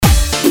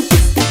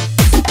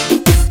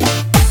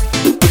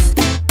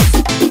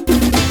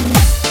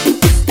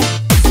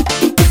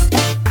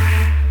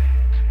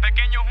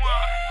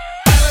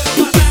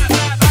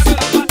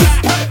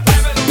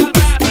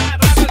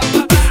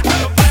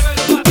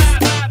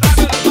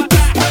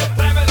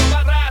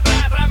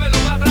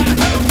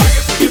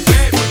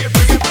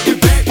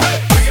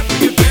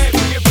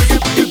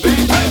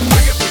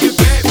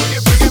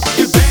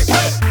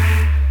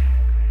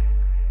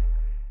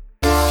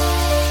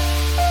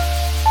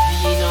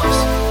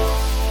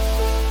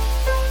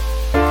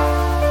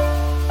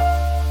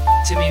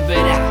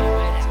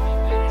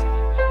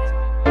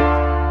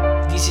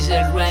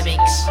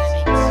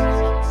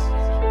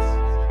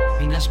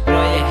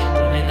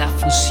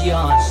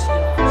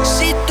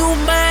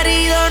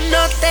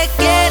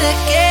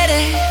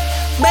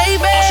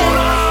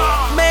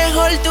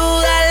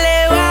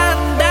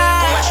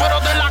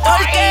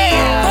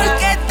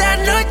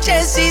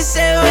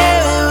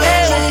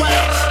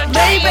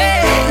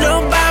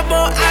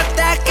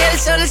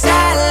sol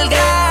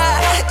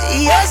salga.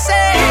 Y yo sé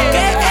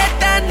que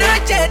esta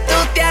noche tú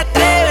te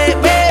atreves,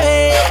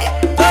 bebé,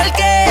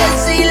 porque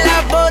si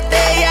la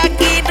botella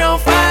aquí no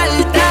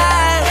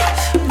falta,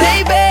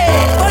 baby,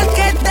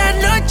 porque esta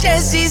noche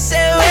sí se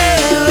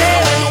bebe,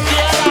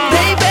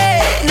 baby,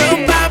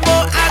 nos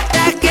vamos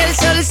hasta que el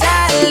sol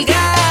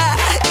salga.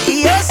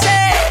 Y yo sé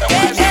que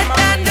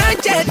esta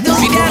noche tú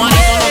si te tu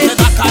marido no te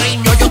da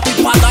cariño, yo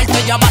estoy pa'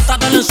 darte. Ya basta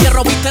del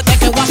encierro, vístete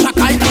que voy a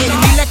sacarte.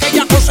 Dile que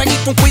ya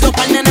conseguiste un cuido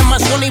para el nene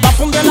mansión. Y va a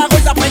poner la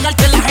gorda a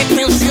pegarte las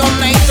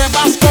extensiones. Y te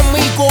vas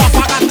conmigo,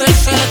 apágate el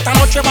cel. Esta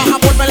noche vas a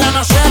volver a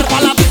nacer.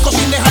 Pa' la disco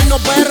sin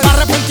dejarnos ver. Va a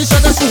arrepentirse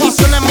de sus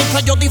acciones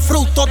mientras yo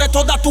disfruto de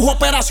todas tus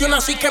operaciones.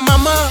 Así que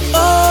mamá,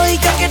 hoy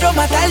yo quiero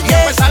matarte. Y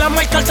empezar a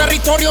marcar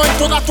territorio en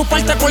todas tus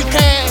partes. Porque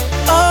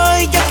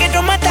hoy yo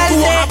quiero matarte.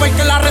 tú vas a ver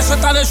que la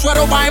receta del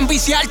suero va a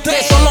enviciarte.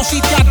 Solo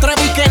si te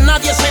atreves y que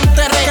nadie se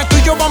entere. Que tú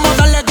y yo vamos a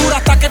darle dura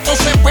hasta que todo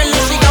se pele.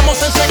 Sigamos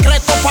en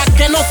secreto pa'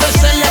 que no te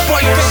cele.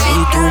 Porque si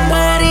tu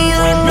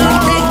marido no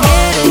te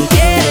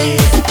quiere,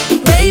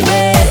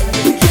 baby,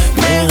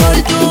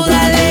 mejor tú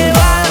dale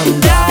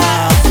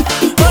banda.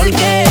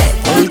 Porque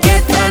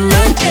esta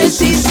noche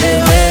sí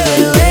se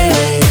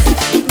bebe,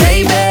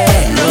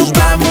 baby, nos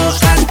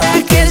vamos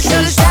hasta que el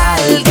sol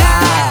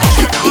salga.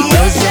 Y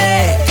yo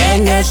sé que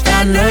en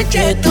esta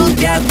noche tú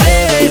te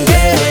atreves,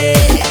 bebé,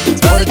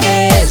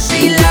 porque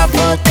si la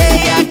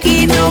botella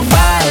aquí no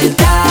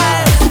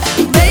falta,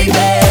 baby,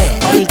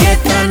 porque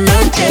esta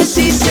noche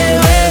sí se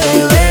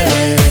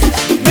bebe,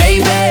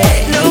 baby,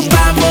 nos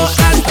vamos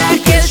hasta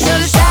que el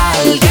sol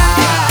salga.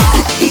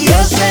 Y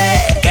yo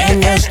sé que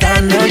en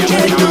esta noche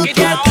tú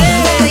te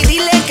atreves. Y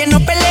dile que no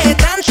pelee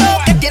tanto,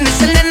 que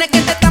tienes el nene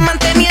que te está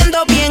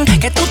manteniendo bien,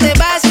 que tú te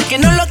vas y que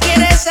no lo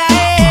quieres a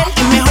él.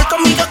 Y mejor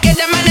conmigo que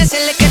de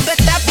amanecerle, que tú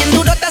estás bien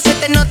durota, se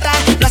te nota.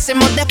 Lo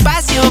hacemos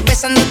despacio,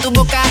 besando tu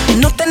boca.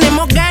 No tenemos